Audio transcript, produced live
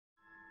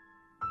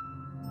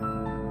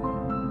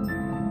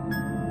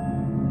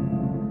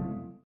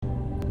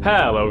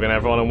Hello again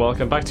everyone and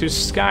welcome back to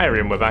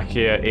Skyrim. We're back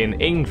here in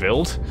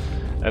Ingvild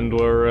and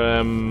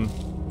we're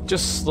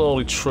just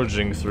slowly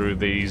trudging through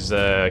these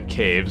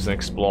caves and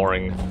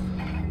exploring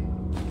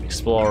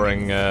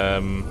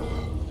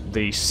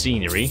the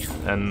scenery,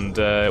 and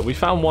we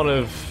found one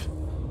of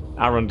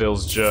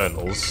Arundel's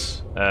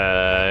journals.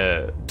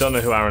 Don't know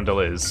who Arundel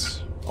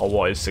is or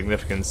what his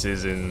significance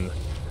is in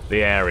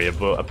the area,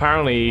 but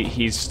apparently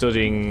he's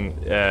studying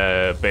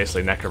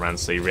basically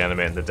necromancy,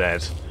 reanimating the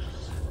dead.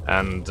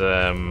 And,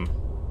 don't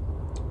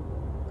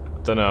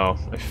know,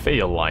 I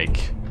feel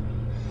like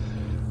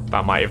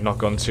that might have not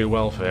gone too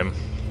well for him.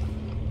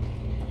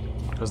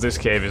 Because this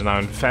cave is now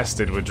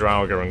infested with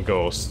Draugr and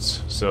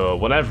ghosts, so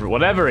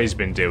whatever he's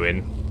been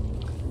doing,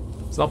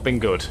 it's not been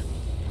good.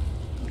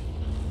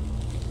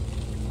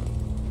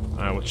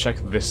 Alright, we'll check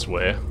this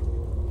way.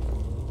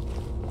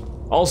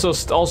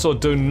 Also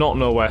do not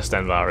know where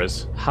Stenvar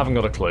is. Haven't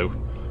got a clue.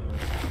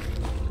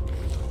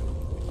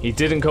 He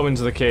didn't come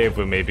into the cave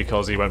with me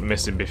because he went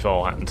missing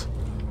beforehand.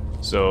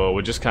 So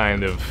we're just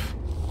kind of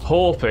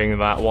hoping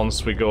that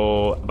once we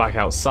go back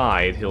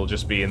outside, he'll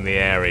just be in the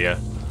area.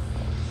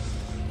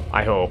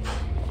 I hope.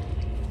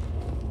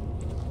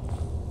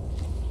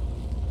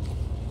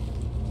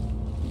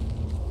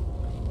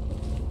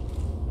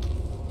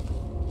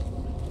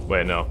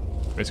 Wait, no.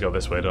 We need to go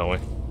this way, don't we?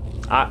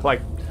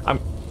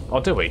 Oh,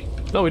 do we?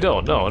 No, we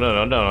don't.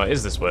 No, it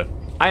is this way.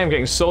 I am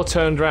getting so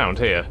turned around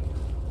here.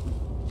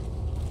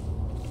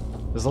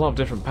 There's a lot of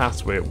different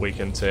paths we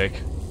can take.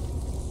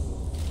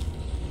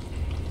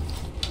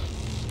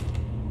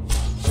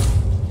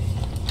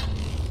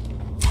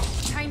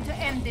 Time to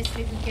end this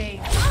little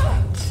game.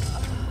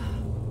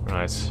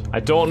 Right. I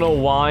don't know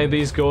why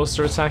these ghosts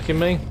are attacking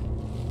me,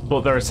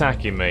 but they're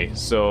attacking me,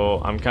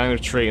 so I'm kind of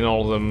treating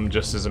all of them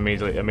just as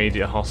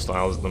immediate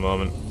hostiles at the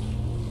moment.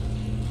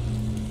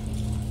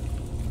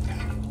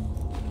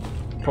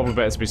 Probably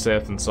better to be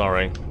safe than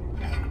sorry.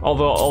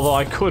 Although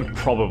I could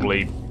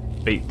probably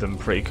beat them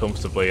pretty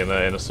comfortably in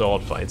a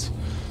sword fight,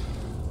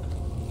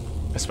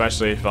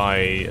 especially if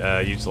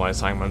I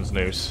utilize Hangman's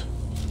Noose.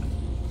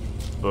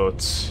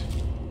 But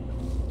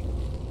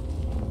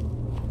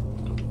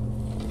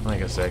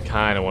like I said,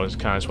 kind of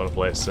just want to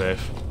play it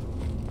safe.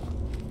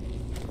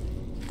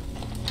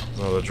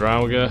 Another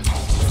Draugr.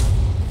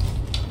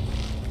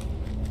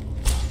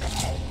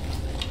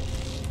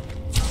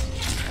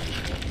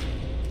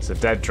 It's a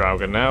dead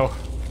Draugr now.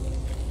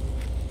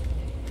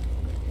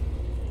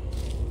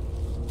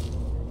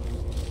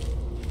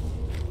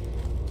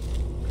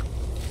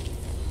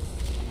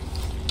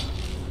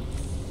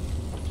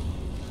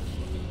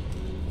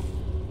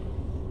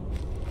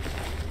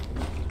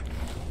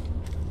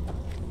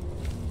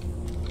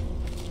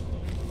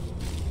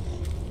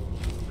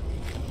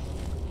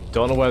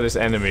 Don't know where this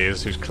enemy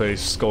is who's clearly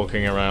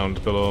skulking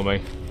around below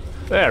me.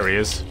 There he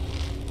is.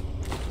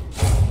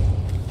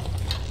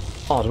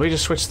 Oh, did we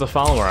just switch to the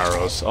Falmer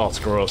arrows? Oh, it's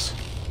gross.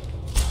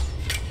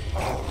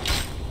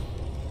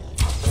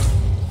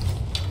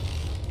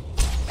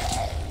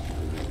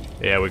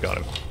 Yeah, we got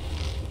him.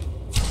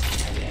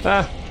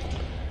 Ah,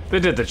 they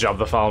did the job,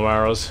 the Falmer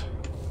arrows.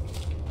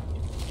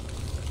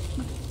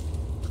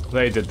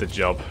 They did the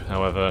job,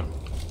 however,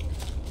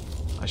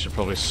 I should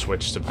probably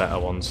switch to better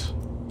ones.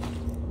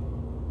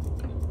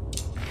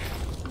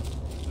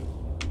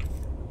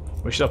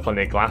 We should have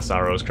plenty of glass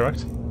arrows,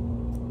 correct?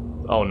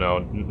 Oh no,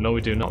 no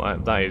we do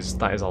not. That is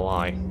a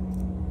lie.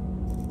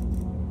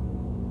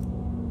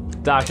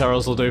 Dark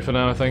arrows will do for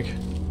now, I think.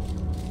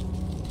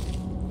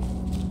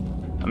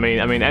 I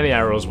mean any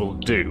arrows will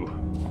do,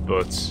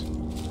 but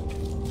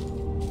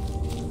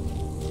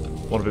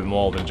want a bit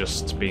more than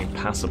just being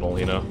passable,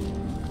 you know.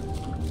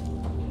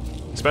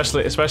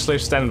 Especially if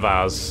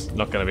Stenvar's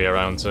not going to be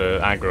around to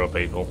aggro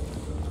people.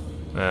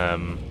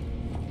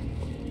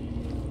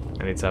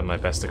 I need to have my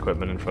best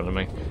equipment in front of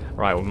me.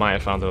 Right, we might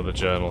have found another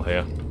journal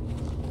here.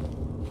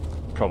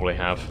 Probably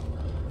have.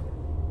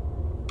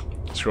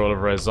 Scroll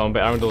of Res Zombie,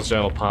 Arundel's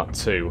Journal Part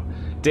 2.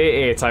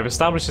 Day 8. I've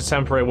established a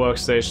temporary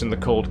workstation in the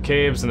cold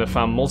caves and have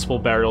found multiple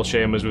burial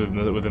chambers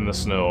within the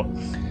snow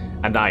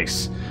and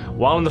ice.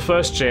 While in the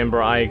first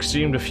chamber, I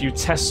exhumed a few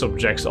test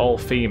subjects, all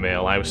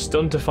female. I was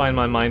stunned to find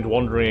my mind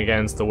wandering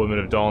against the women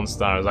of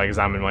Dawnstar as I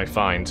examined my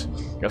find.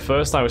 At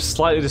first, I was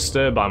slightly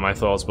disturbed by my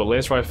thoughts, but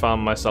later I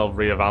found myself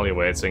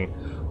re-evaluating.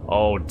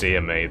 Oh dear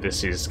me,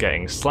 this is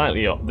getting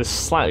slightly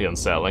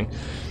unsettling.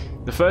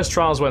 The first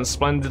trials went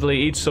splendidly.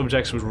 Each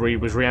subject was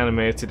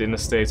reanimated in a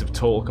state of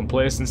total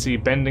complacency,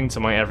 bending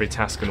to my every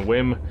task and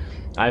whim.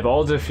 I've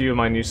ordered a few of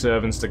my new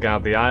servants to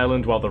guard the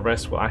island, while the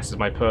rest will act as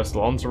my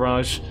personal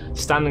entourage,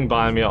 standing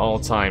by me at all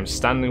times,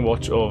 standing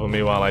watch over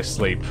me while I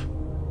sleep.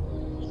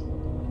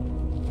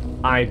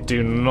 I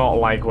do not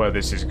like where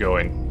this is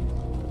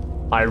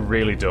going. I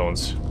really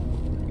don't.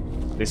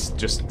 This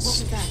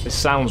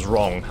sounds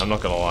wrong, I'm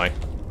not gonna lie.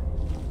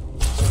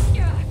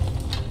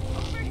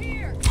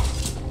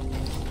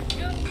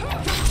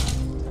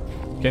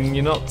 Can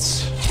you not?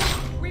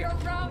 We are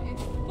routed.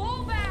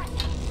 Fall back.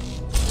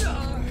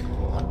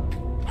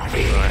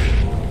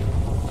 Right.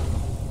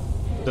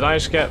 Did I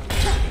just get...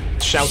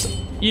 shout.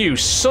 You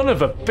son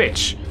of a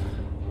bitch!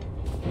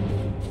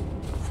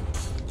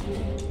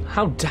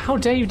 How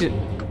dare you do...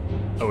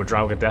 Oh, a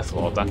Draugr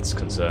Deathlord, that's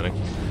concerning.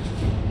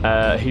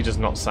 He does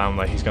not sound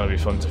like he's going to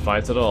be fun to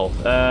fight at all.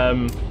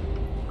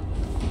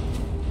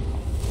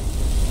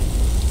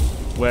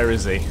 Where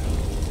is he?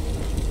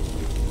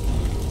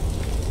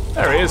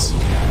 There he is.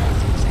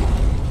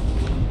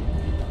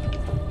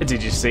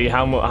 Did you see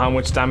how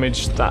much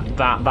damage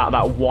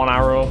that one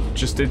arrow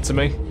just did to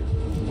me?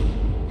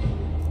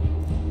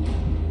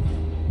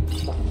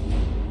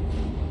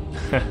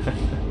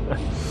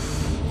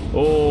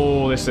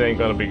 Oh, this ain't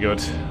gonna be good.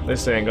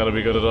 This ain't gonna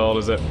be good at all,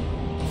 is it?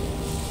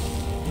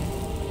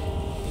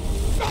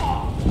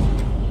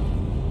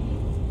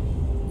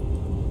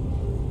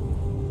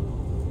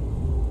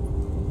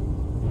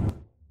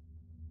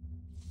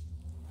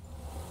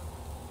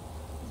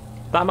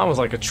 That man was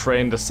like a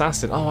trained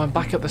assassin. Oh, I'm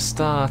back at the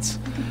start.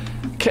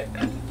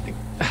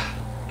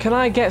 Can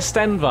I get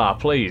Stenvar,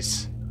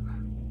 please?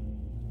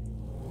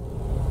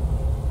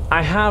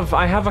 I have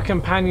a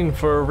companion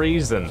for a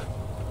reason.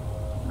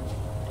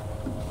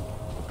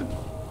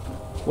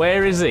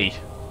 Where is he?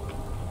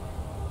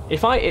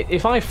 If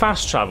I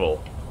fast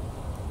travel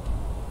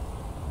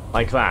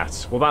like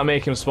that, will that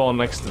make him spawn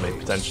next to me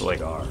potentially?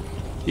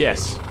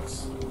 Yes.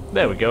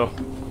 There we go.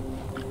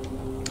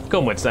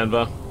 Come with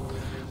Stenvar.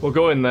 We'll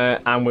go in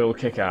there and we'll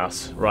kick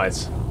ass.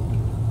 Right.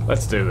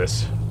 Let's do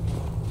this.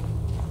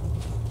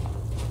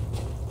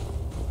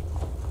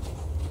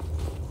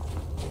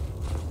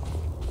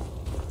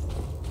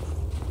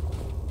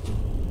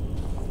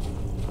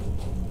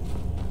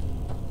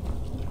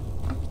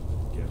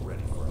 Get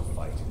ready for a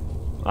fight.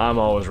 I'm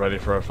always ready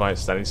for a fight,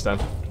 Steady Stan.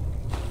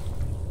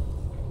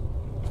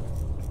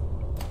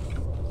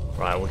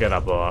 Right, we'll get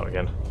our bow out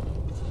again.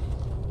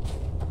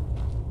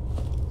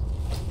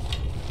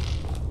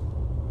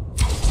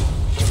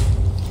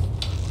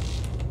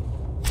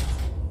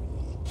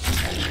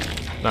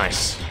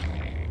 Nice.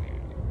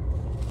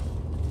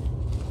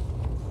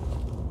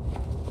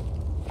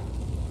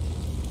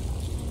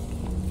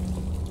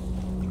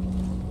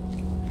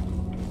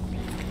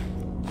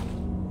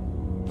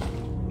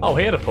 Oh,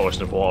 he had a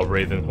potion of water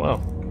breathing. Well,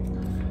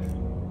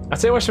 I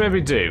tell you what I should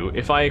maybe do.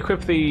 If I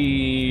equip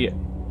the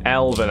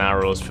elven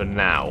arrows for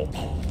now,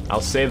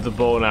 I'll save the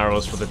bow and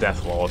arrows for the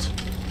Death Lord.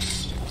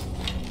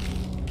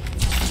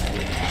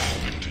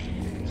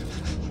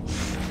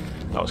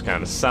 That was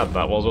kind of sad,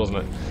 that was, wasn't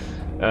it?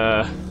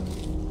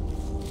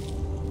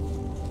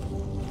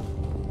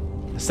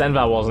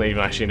 Stenvar wasn't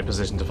even actually in a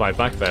position to fight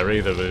back there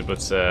either, but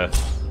that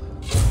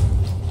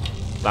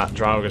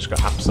Draugr just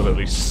got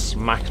absolutely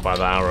smacked by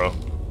the arrow.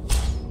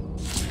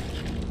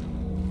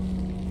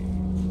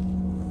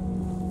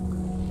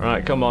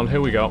 Right, come on,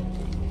 who we got?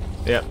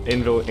 Yep,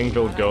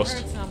 Ingvild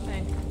Ghost.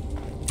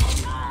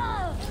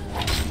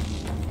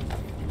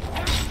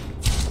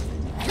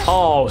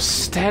 Oh,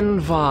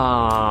 Stenvar!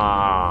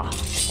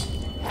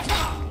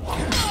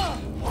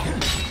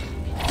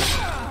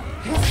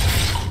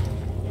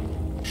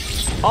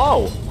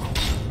 Oh!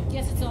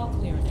 Guess it's all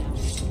clear now.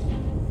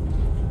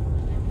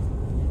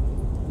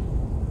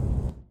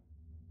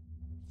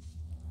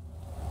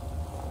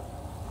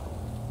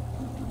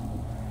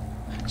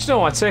 Do you know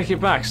what? I take it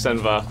back,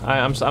 Stenvar.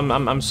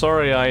 I'm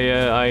sorry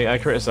I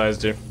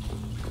criticized you.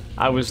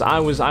 I was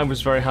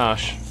very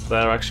harsh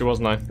there, actually,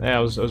 wasn't I? Yeah, I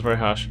was very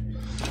harsh.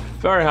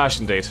 Very harsh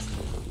indeed.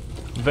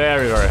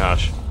 Very, very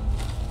harsh.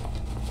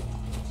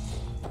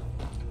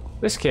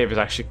 This cave is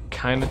actually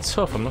kind of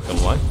tough, I'm not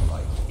gonna lie.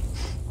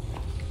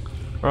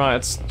 Right,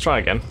 let's try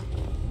again.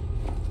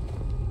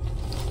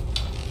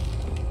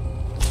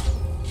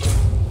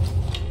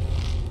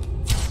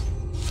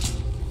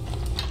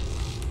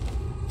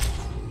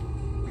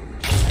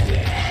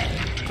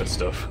 Good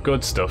stuff.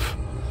 Good stuff.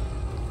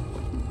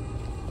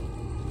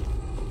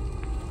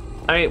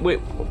 I mean,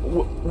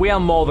 we are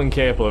more than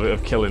capable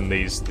of killing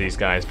these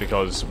guys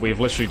because we've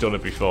literally done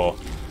it before.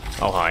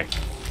 Oh hi.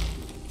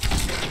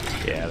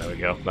 Yeah, there we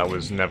go. That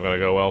was never gonna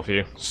go well for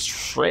you.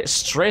 Straight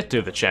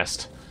through the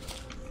chest.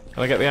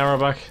 Can I get the arrow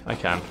back? I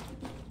can.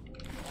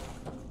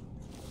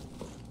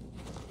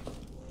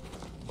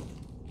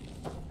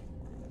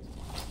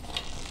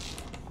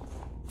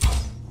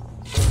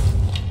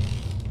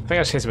 I think I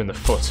just hit him in the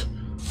foot.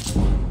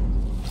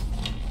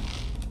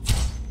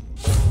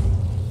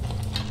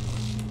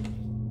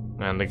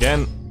 And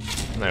again.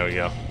 There we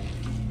go.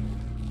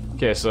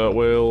 Okay, so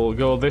we'll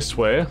go this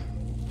way.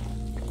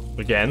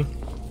 Again.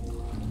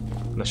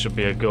 There should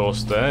be a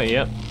ghost there,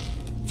 yep.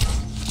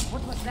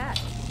 What was that?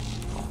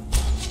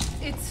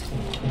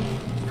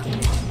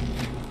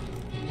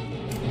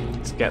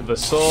 Let's get the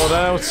sword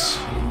out.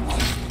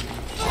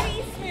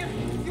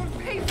 You'll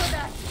pay for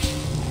that.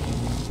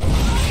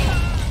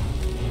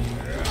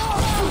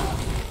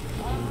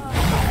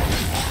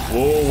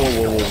 Whoa, whoa,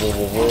 whoa, whoa,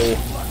 whoa, whoa,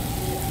 whoa.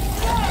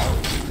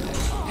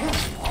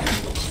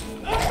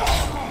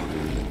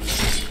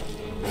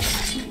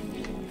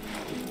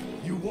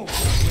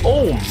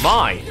 Oh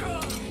my!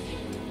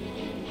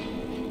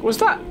 Was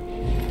that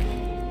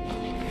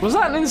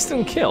an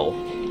instant kill?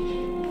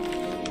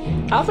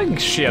 I think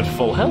she had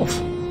full health.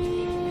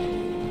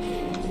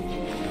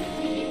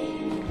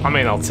 I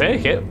mean, I'll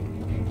take it.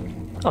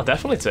 I'll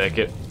definitely take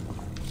it.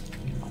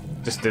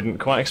 Just didn't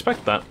quite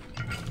expect that.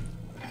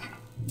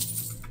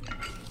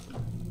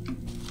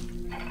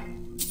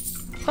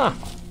 Huh.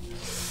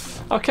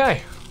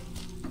 Okay.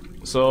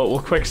 So we'll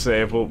quick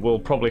save. We'll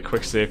probably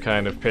quick save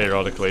kind of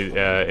periodically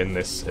in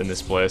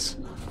this place,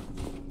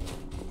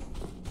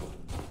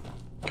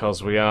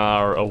 because we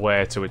are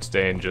aware to its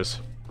dangers.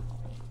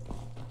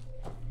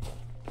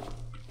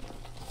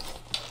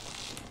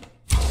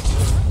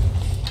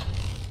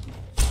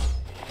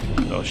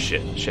 Oh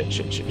shit! Shit!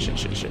 Shit! Shit! Shit!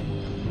 Shit! Shit!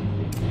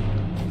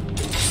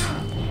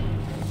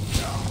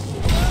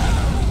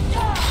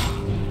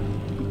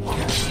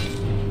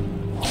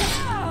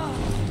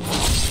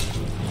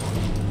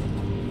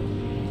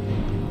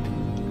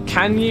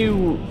 Can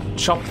you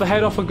chop the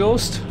head off a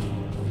ghost?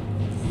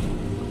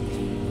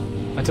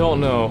 I don't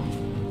know.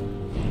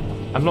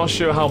 I'm not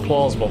sure how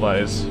plausible that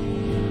is.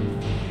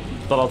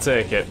 But I'll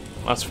take it.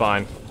 That's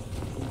fine.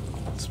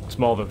 It's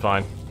more than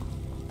fine.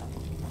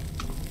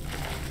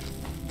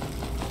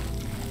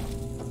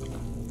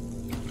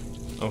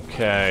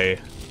 Okay.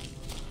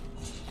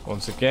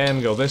 Once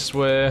again, go this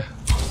way.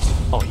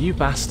 Oh, you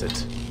bastard.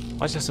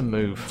 Why'd you have to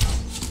move?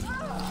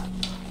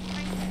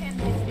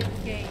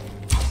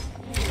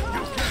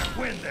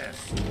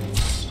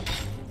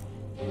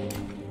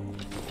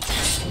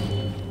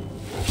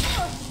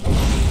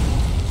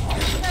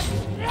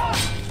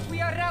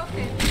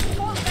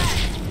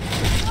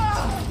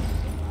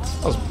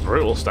 That was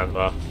brutal,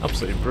 Stenvar.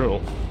 Absolutely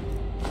brutal.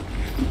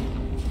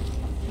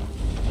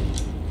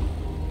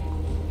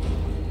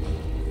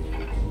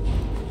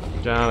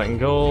 Garnet and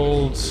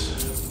gold.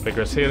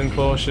 Vigorous healing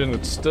potion,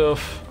 good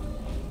stuff.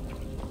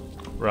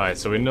 Right,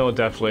 so we know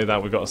definitely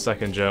that we've got a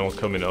second journal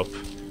coming up.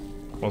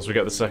 Once we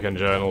get the second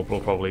journal, we'll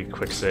probably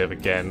quick save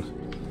again.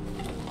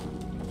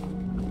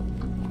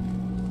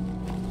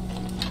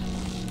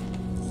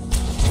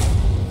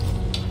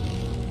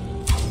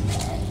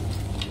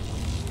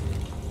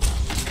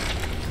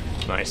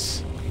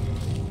 Nice.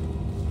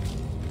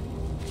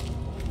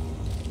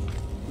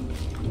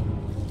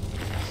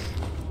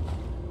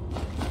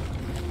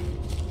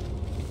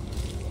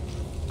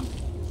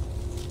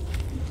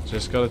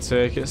 Just gotta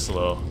take it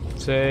slow.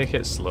 Take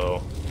it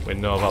slow. We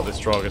know about this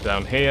Draugr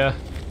down here.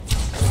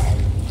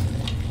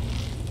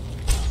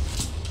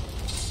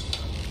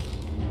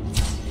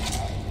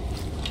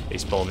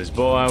 He's pulling his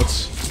bow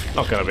out.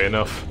 Not gonna be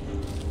enough.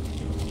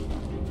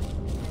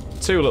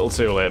 Too little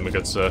too late, my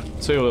good sir.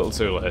 Too little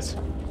too late.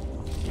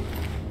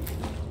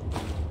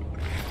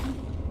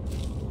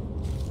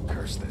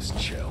 Curse this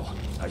chill.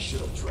 I should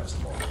have dressed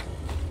more.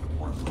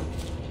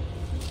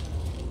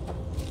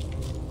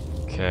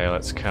 Okay,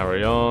 let's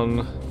carry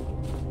on.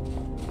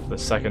 The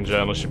second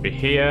journal should be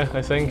here,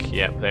 I think.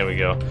 Yep, there we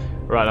go.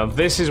 Right, now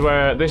this is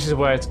where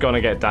it's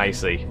gonna get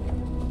dicey.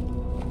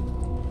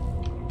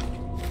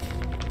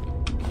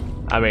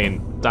 I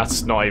mean,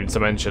 that's not even to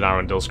mention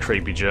Arundel's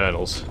creepy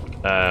journals.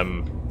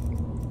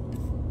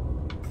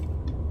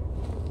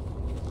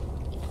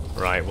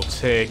 Right, we'll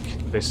take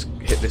this,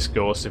 hit this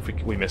ghost if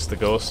we miss the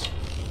ghost.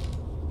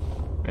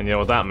 And you know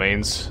what that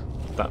means?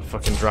 That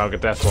fucking Draugr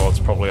Deathlord's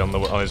probably on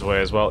his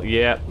way as well.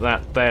 Yeah,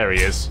 there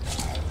he is.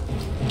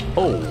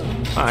 Oh,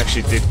 that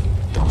actually did.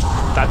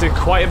 That did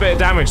quite a bit of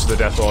damage to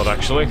the Deathlord,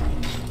 actually.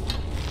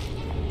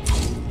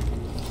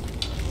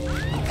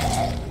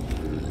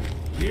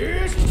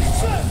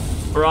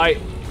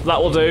 Right,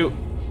 that will do.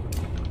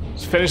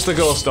 Let's finish the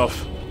ghost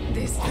off.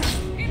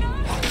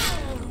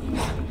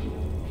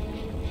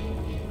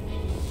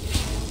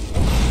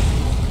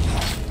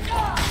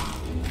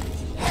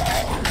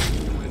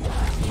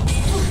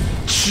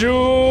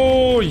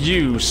 Sure,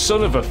 you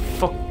son of a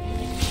fuck.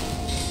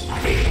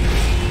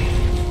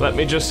 Let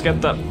me just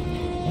get that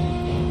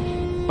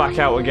back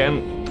out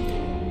again.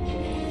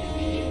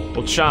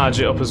 We'll charge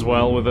it up as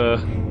well with a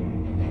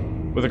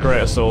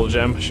greater soul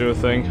gem, sure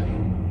thing.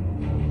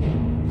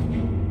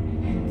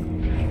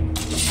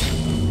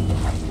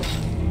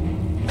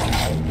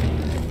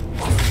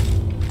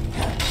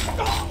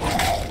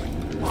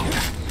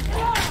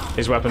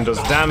 His weapon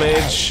does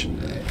damage.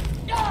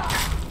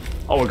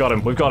 Oh, we got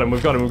him, we've got him,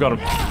 we've got him, we've got him.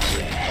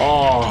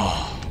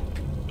 Oh.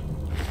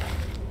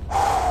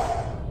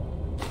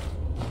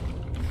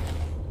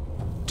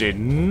 Did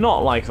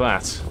not like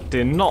that.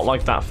 Did not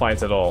like that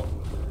fight at all.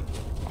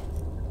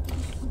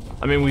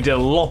 I mean, we did a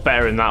lot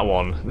better in that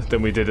one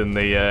than we did in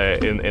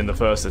the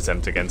first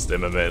attempt against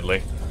him,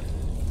 admittedly.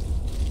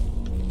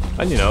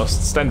 And you know,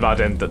 Stenvar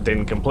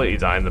didn't completely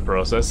die in the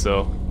process,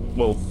 so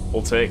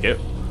we'll take it.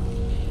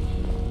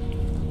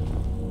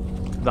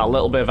 That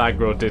little bit of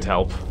aggro did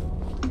help.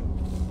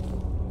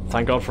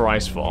 Thank God for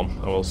Ice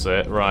Form, I will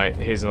say. Right,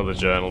 here's another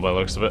journal by the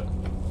looks of it.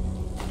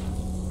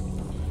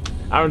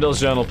 Arundel's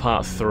Journal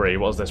Part 3,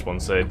 what does this one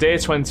say? Day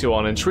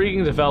 21,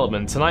 intriguing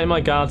development. Tonight my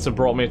guards have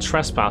brought me a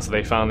trespasser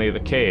they found near the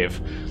cave.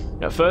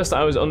 At first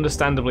I was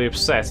understandably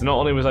upset. Not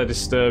only was I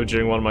disturbed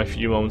during one of my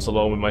few moments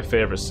alone with my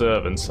favourite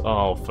servants.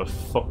 Oh, for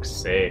fuck's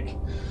sake.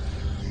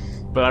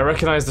 But I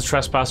recognized the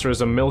trespasser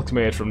as a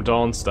milkmaid from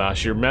Dawnstar.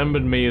 She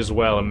remembered me as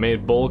well and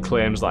made bold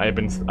claims that I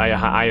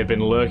had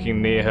been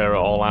lurking near her at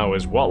all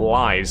hours. What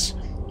lies!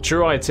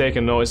 True, I had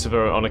taken notice of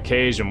her on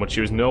occasion, but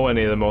she was nowhere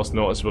near the most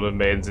noticeable of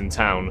maidens in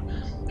town.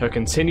 Her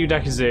continued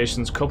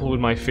accusations, coupled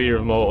with my fear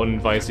of more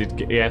uninvited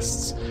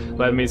guests,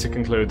 led me to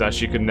conclude that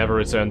she could never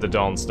return to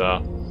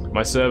Dawnstar.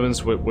 My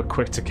servants were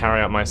quick to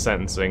carry out my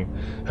sentencing.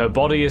 Her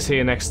body is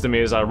here next to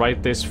me as I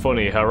write this.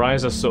 Funny, her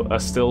eyes are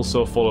still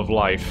so full of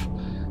life.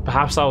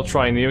 Perhaps I'll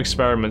try a new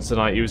experiment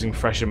tonight using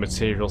fresher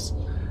materials.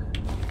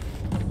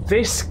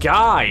 This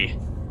guy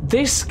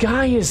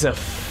is a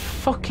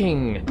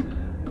fucking...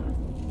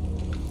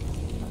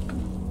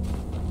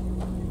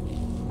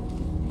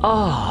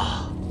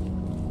 Ah.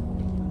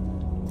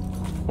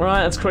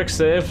 Right, that's quick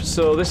save.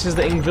 So this is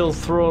the Ingvill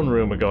throne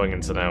room we're going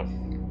into now.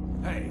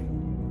 Hey.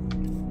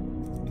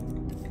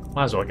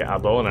 Might as well get our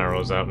bow and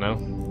arrows out now,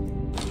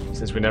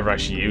 since we never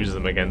actually used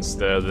them against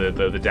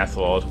the Death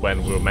Lord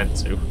when we were meant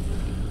to.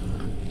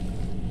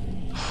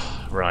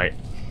 Right.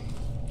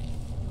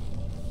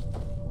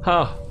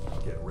 Huh.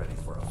 Get ready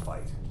for a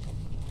fight.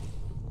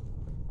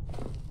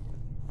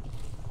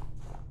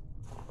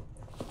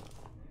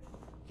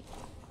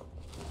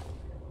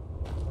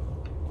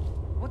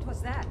 What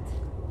was that?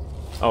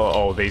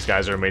 Oh, these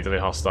guys are immediately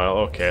hostile.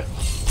 Okay.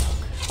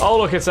 Oh,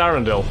 look, it's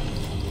Arundel.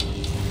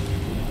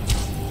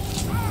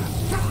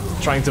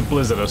 Trying to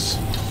blizzard us.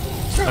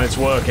 And it's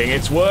working.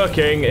 It's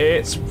working.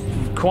 It's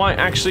quite...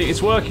 Actually,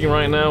 it's working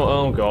right now.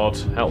 Oh, God.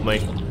 Help me.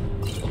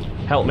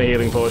 Help me,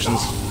 healing potions.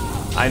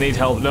 I need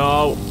help.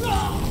 No!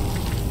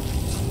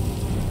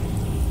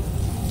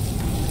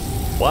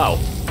 Wow.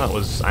 That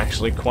was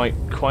actually quite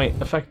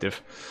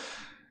effective.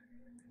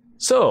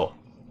 So...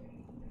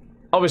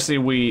 Obviously,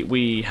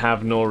 we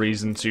have no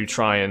reason to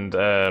try and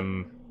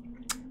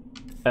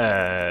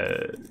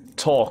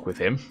talk with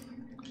him.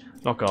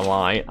 Not gonna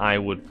lie, I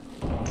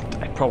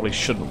probably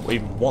shouldn't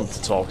even want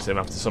to talk to him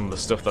after some of the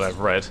stuff that I've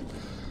read.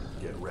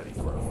 Get ready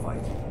for a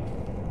fight.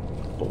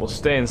 But we'll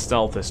stay in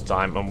stealth this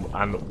time,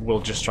 and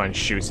we'll just try and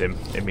shoot him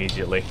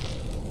immediately.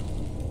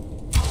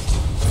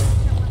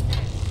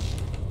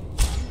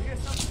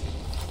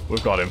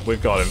 We've got him.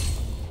 We've got him.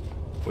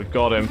 We've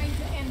got him.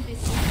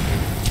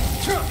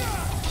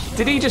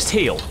 Did he just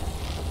heal?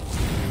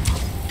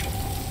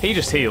 He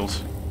just healed.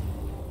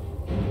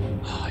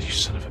 Oh, you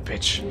son of a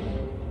bitch.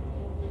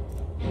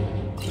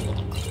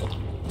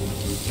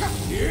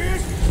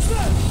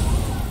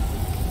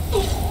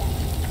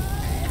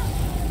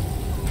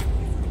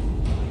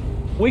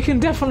 We can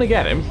definitely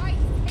get him.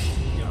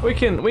 We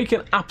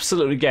can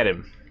absolutely get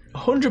him.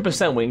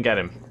 100% we can get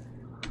him.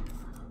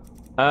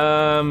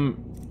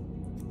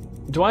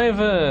 Do I have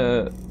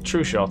a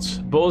true shot?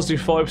 Bows do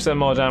 40%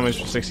 more damage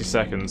for 60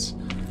 seconds.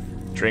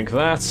 Drink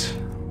that.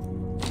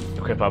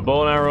 Equip our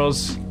bow and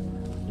arrows,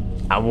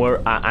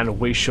 and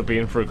we should be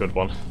in for a good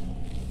one.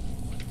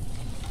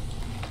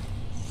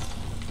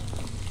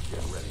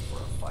 Get ready for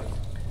a fight.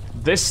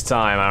 This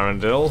time,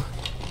 Arundel,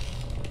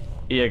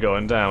 you're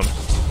going down.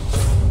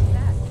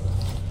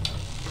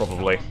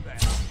 Probably.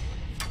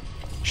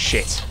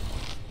 Shit.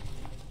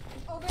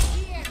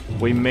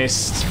 We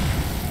missed.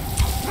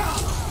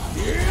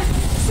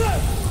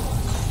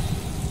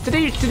 Did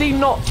he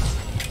not?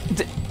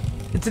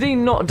 Did he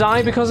not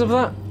die because of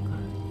that?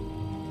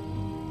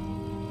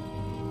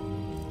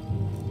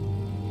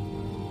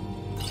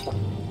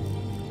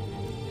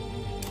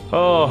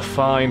 Oh,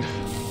 fine.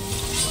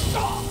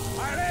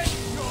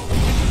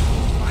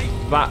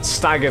 That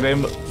staggered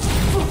him.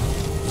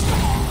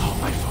 Oh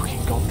my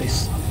fucking god,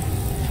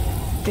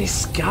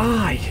 this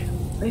guy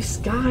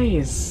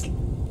is...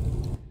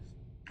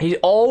 He's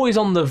always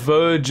on the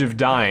verge of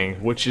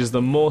dying, which is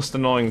the most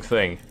annoying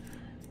thing.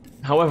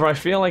 However, I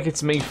feel like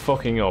it's me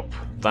fucking up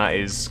that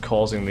is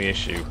causing the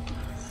issue.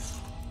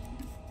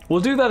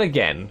 We'll do that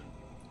again.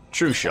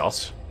 True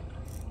shot.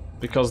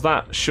 Because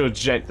that should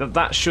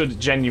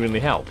genuinely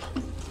help.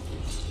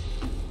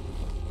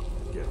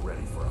 Get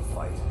ready for a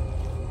fight.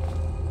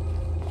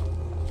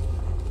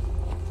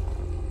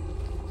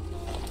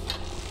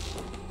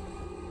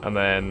 And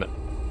then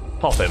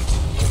pop him.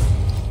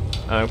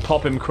 And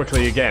pop him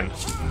quickly again.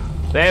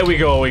 There we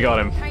go, we got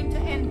him. Time to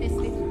end this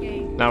little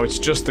game. Now it's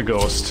just the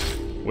ghost,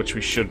 which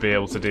we should be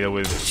able to deal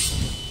with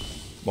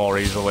more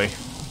easily.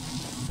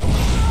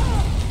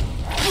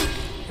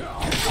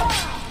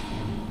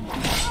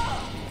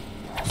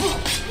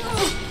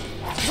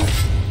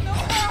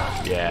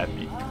 Yeah,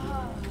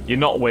 you're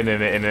not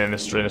winning it in a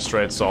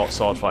straight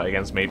sword fight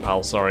against me,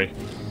 pal. Sorry.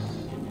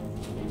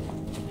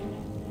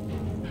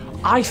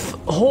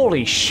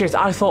 Holy shit!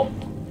 I thought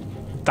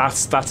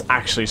that's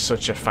actually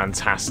such a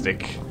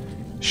fantastic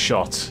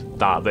shot.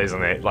 That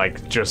isn't it?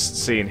 Like just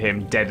seeing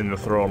him dead in the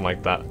throne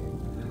like that.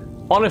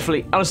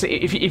 Honestly,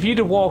 if you'd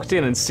have walked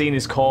in and seen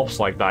his corpse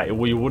like that,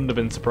 you wouldn't have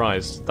been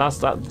surprised. That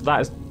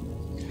is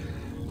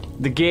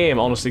the game.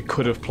 Honestly,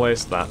 could have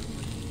placed that,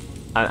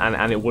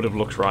 and it would have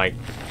looked right.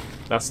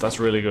 That's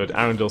really good.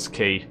 Arendel's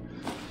key.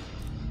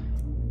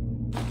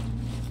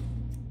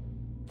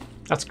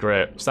 That's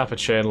great. Staff of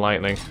Chain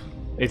Lightning.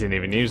 He didn't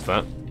even use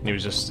that. He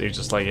was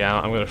just like, yeah,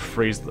 I'm gonna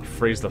freeze the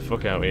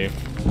fuck out of you.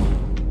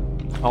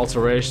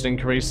 Alteration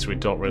increase. We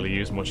don't really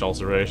use much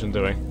alteration,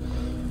 do we?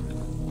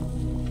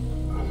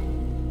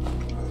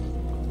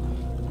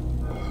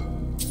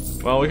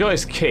 Well, we got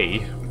his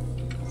key,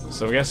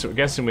 so we're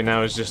guessing we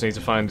now just need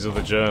to find his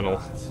other journal.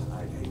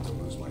 I'd hate to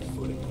lose my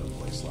footing in a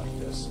place like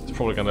this. It's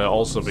probably going to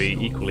also be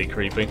equally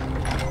creepy.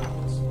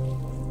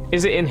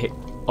 Is it in here?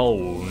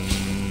 Oh,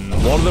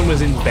 one of them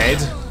was in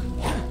bed.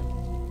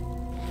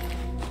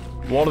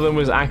 One of them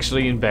was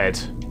actually in bed.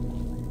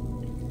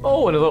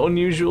 Oh, another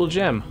unusual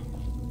gem.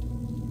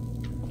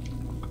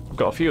 We've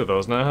got a few of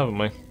those now, haven't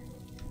we?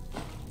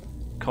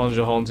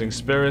 Conjure haunting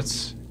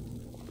spirits.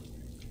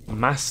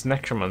 Mass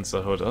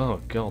Necromancer hood.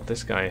 Oh god,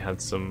 this guy had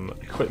some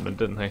equipment,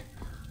 didn't he?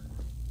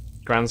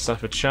 Grand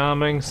Staff of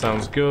Charming,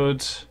 sounds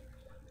good.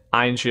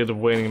 Iron Shield of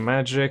Waning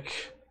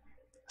Magic.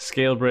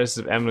 Scale Braces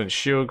of Eminent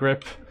Sure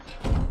Grip.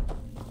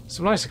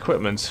 Some nice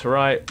equipment.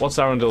 Right, what's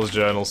Arundel's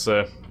journal,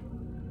 sir?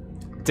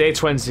 Day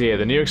 28.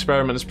 The new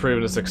experiment has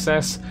proven a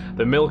success.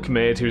 The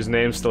milkmaid, whose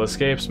name still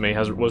escapes me,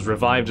 was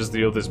revived as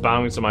the others,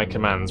 bowing to my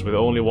commands, with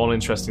only one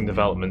interesting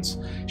development.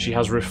 She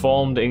has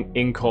reformed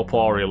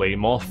incorporeally,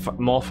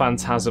 more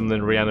phantasm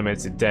than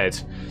reanimated dead.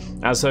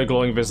 As her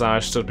glowing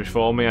visage stood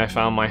before me, I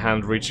found my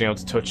hand reaching out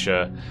to touch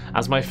her.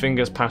 As my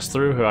fingers passed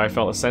through her, I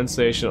felt a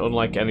sensation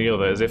unlike any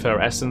other, as if her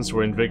essence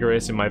were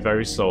invigorating my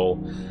very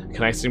soul,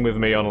 connecting with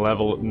me on a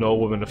level no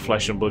woman of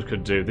flesh and blood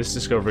could do. This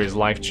discovery is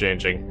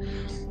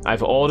life-changing.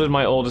 I've ordered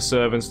my older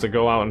servants to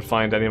go out and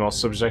find any more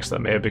subjects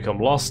that may have become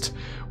lost.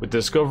 With the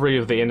discovery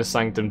of the inner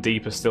sanctum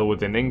deeper still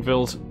within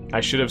Ingvild, I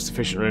should have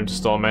sufficient room to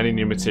store many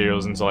new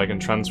materials until I can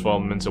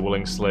transform them into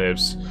willing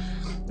slaves.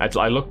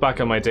 I look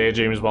back on my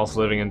daydreams whilst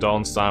living in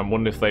Dawnstar and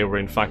wonder if they were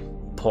in fact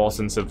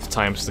portents of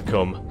times to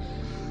come.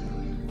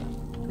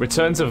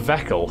 Return to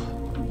Veckel.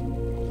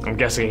 I'm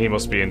guessing he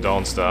must be in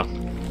Dawnstar.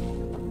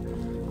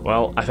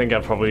 Well, I think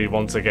I probably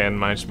once again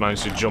managed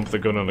to jump the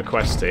gun on a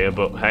quest here,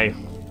 but hey.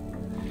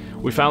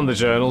 We found the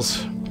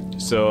journals,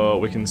 so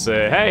we can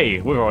say, hey,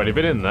 we've already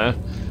been in there.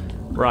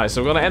 Right, so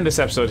we're going to end this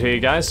episode here,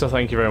 guys, so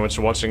thank you very much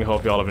for watching. I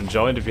hope you all have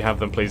enjoyed. If you have,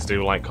 then please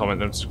do like,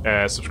 comment,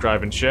 and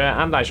subscribe and share,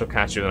 and I shall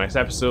catch you in the next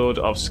episode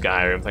of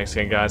Skyrim. Thanks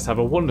again, guys. Have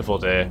a wonderful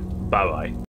day. Bye-bye.